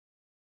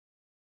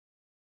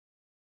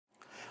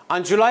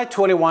On July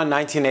 21,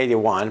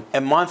 1981, a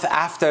month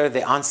after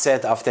the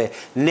onset of the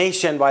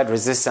nationwide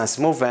resistance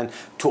movement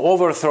to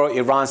overthrow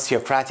Iran's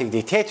theocratic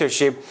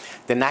dictatorship,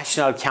 the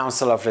National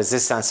Council of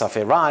Resistance of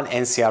Iran,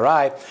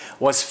 NCRI,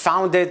 was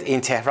founded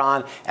in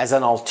Tehran as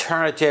an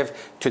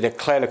alternative to the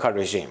clerical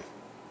regime.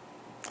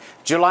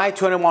 July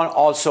 21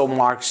 also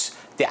marks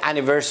the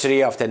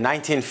anniversary of the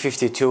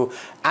 1952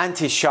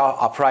 anti-Shah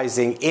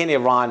uprising in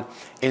Iran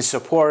in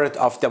support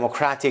of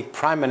Democratic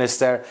Prime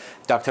Minister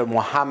Dr.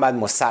 Mohammad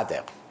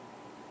Mossadegh.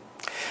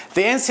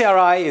 The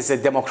NCRI is a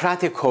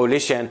democratic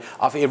coalition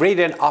of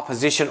Iranian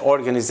opposition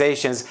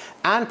organizations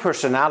and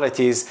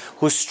personalities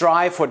who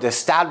strive for the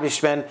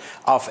establishment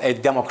of a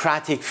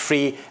democratic,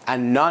 free,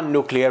 and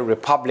non-nuclear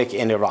republic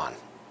in Iran.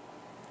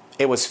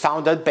 It was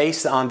founded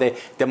based on the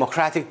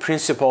democratic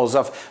principles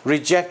of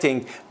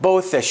rejecting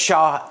both the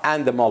Shah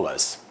and the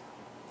mullahs.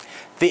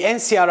 The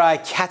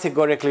NCRI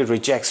categorically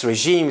rejects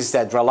regimes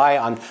that rely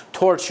on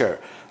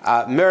torture,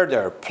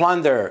 murder,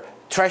 plunder,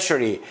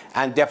 treachery,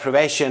 and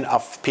deprivation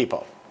of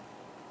people.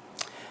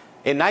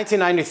 In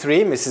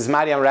 1993, Mrs.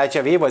 Maryam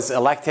Rajavi was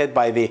elected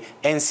by the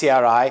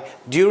NCRI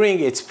during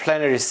its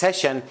plenary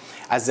session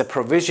as the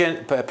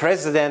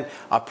president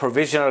of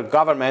provisional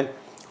government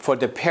for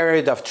the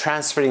period of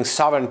transferring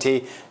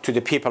sovereignty to the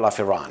people of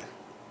Iran.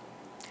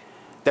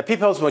 The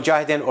People's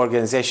Mujahideen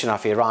Organization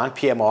of Iran,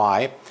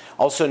 PMOI,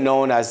 also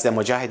known as the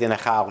Mujahideen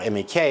Khalq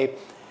MEK,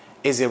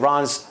 is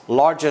Iran's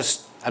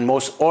largest and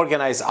most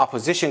organized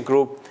opposition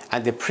group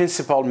and the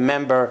principal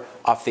member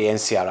of the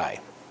NCRI.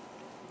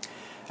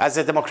 As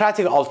a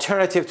democratic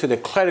alternative to the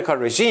clerical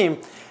regime,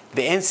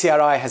 the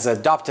NCRI has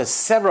adopted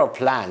several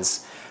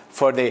plans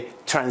for the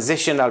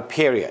transitional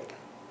period,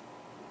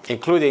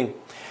 including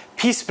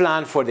Peace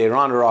Plan for the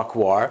Iran-Iraq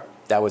War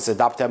that was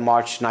adopted in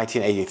March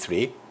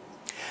 1983,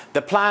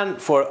 the Plan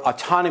for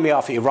Autonomy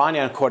of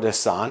Iranian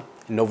Kurdistan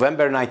in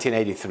November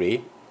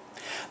 1983,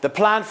 the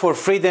Plan for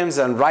Freedoms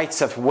and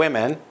Rights of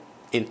Women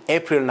in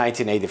April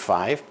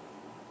 1985,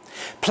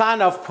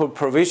 Plan of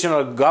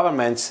Provisional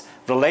Government's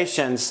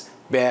Relations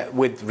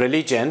with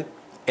Religion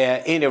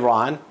in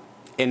Iran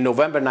in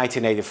November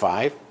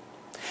 1985,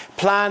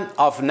 Plan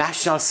of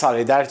National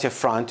Solidarity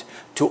Front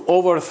to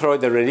overthrow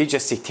the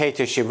religious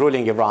dictatorship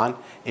ruling Iran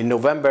in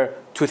November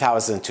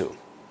 2002.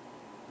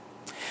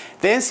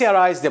 The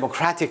NCRI's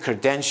democratic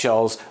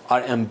credentials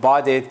are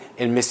embodied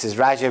in Mrs.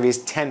 Rajavi's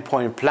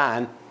 10-point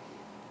plan,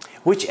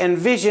 which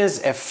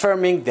envisions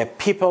affirming the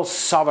people's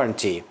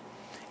sovereignty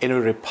in a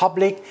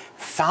republic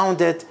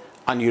founded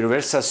on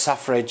universal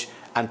suffrage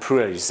and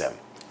pluralism,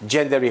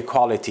 gender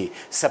equality,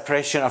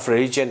 separation of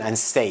religion and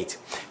state,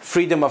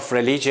 freedom of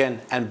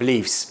religion and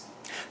beliefs,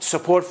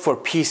 support for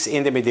peace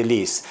in the Middle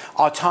East,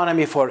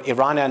 autonomy for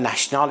Iranian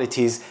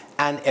nationalities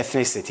and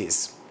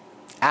ethnicities,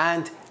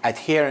 and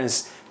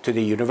adherence to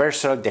the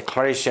Universal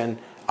Declaration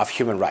of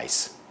Human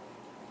Rights.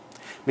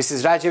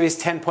 Mrs.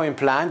 Rajavi's 10-point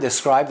plan,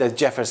 described as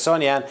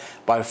Jeffersonian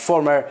by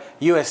former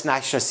U.S.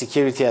 National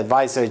Security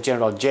Advisor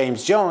General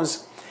James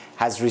Jones,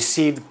 has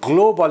received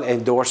global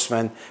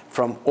endorsement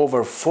from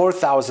over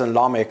 4,000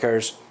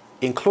 lawmakers,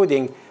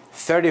 including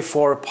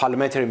 34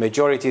 parliamentary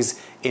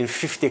majorities in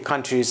 50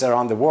 countries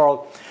around the world,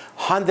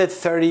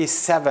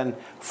 137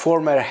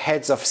 former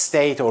heads of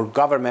state or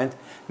government,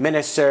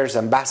 ministers,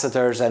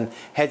 ambassadors, and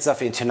heads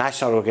of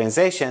international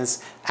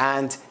organizations,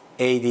 and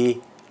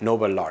 80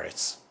 Nobel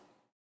laureates.